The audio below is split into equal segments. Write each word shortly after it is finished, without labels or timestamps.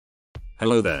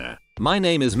Hello there, my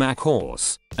name is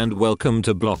McHorse, and welcome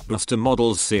to Blockbuster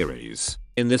Models series.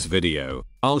 In this video,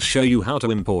 I'll show you how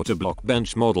to import a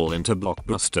Blockbench model into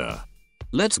Blockbuster.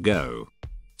 Let's go.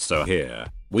 So here,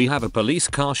 we have a police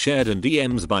car shared in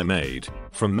DMs by Made,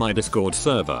 from my Discord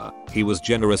server. He was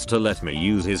generous to let me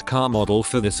use his car model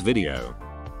for this video.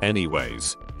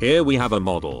 Anyways, here we have a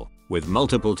model, with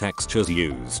multiple textures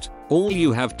used. All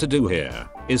you have to do here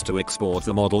is to export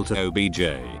the model to OBJ.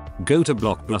 Go to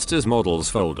Blockbuster's models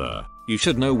folder. You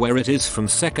should know where it is from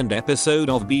second episode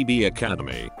of BB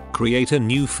Academy. Create a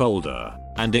new folder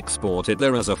and export it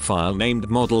there as a file named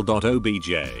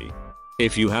model.obj.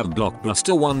 If you have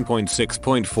Blockbuster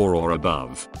 1.6.4 or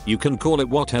above, you can call it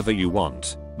whatever you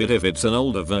want, but if it's an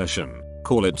older version,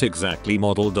 call it exactly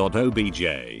model.obj.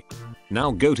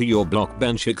 Now go to your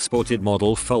Blockbench exported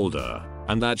model folder,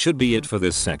 and that should be it for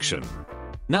this section.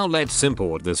 Now let's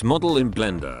import this model in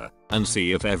Blender, and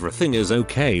see if everything is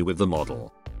okay with the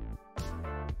model.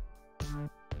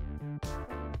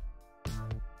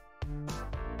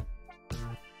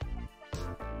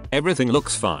 Everything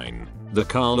looks fine. The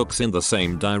car looks in the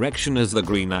same direction as the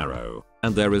green arrow,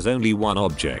 and there is only one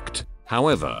object.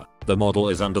 However, the model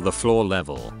is under the floor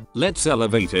level. Let's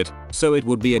elevate it, so it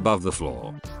would be above the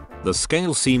floor. The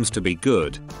scale seems to be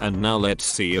good, and now let's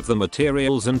see if the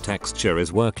materials and texture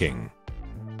is working.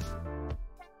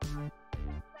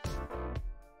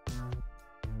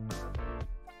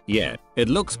 Yeah, it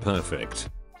looks perfect.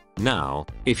 Now,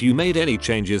 if you made any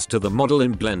changes to the model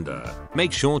in Blender,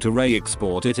 make sure to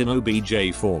re-export it in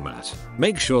OBJ format.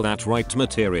 Make sure that Write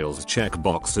Materials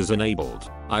checkbox is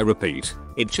enabled. I repeat,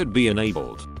 it should be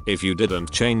enabled. If you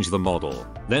didn't change the model,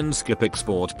 then skip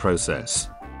export process.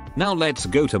 Now let's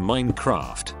go to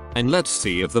Minecraft, and let's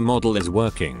see if the model is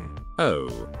working.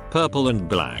 Oh, purple and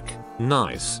black.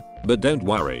 Nice. But don't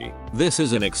worry, this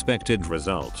is an expected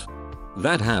result.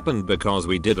 That happened because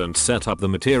we didn't set up the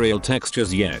material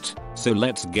textures yet, so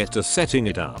let's get to setting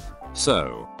it up.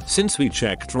 So, since we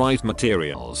checked Write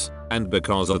Materials, and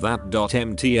because of that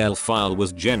 .mtl file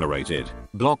was generated,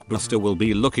 Blockbuster will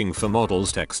be looking for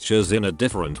models textures in a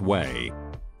different way.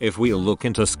 If we'll look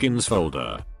into skins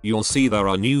folder, you'll see there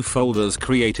are new folders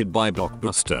created by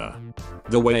Blockbuster.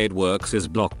 The way it works is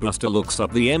Blockbuster looks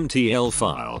up the MTL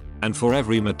file, and for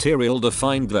every material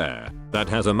defined there, that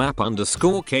has a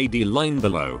map_kd line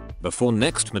below, before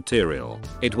next material,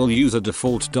 it will use a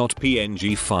default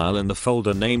 .png file in the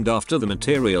folder named after the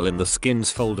material in the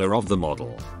skins folder of the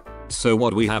model. So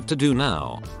what we have to do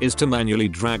now is to manually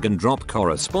drag and drop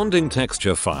corresponding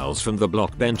texture files from the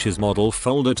Blockbench's model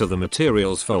folder to the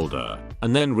materials folder,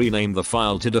 and then rename the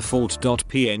file to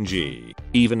default.png,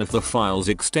 even if the file's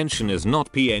extension is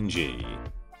not PNG.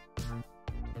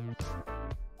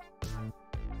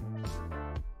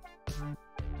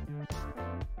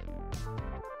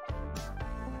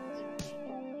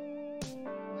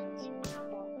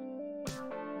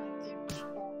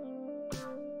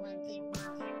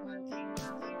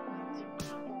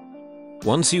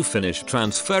 Once you finish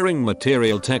transferring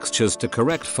material textures to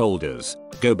correct folders,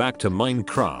 go back to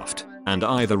Minecraft, and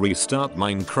either restart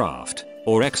Minecraft,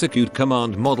 or execute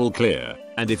command model clear,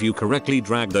 and if you correctly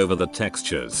dragged over the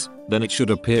textures, then it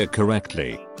should appear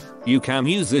correctly. You can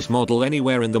use this model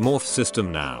anywhere in the morph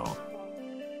system now.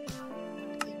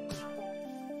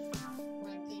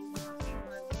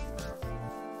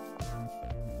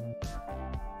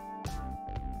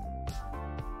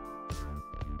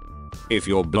 If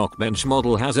your Blockbench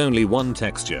model has only one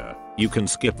texture, you can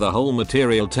skip the whole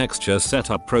material texture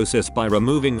setup process by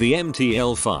removing the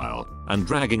MTL file and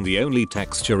dragging the only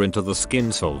texture into the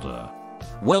skins folder.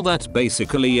 Well, that's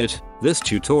basically it. This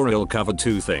tutorial covered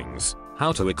two things: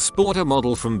 how to export a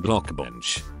model from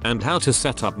Blockbench, and how to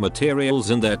set up materials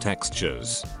and their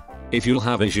textures. If you'll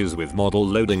have issues with model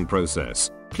loading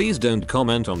process, please don't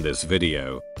comment on this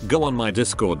video. Go on my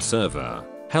Discord server.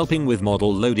 Helping with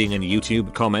model loading in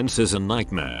YouTube comments is a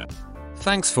nightmare.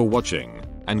 Thanks for watching,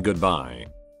 and goodbye.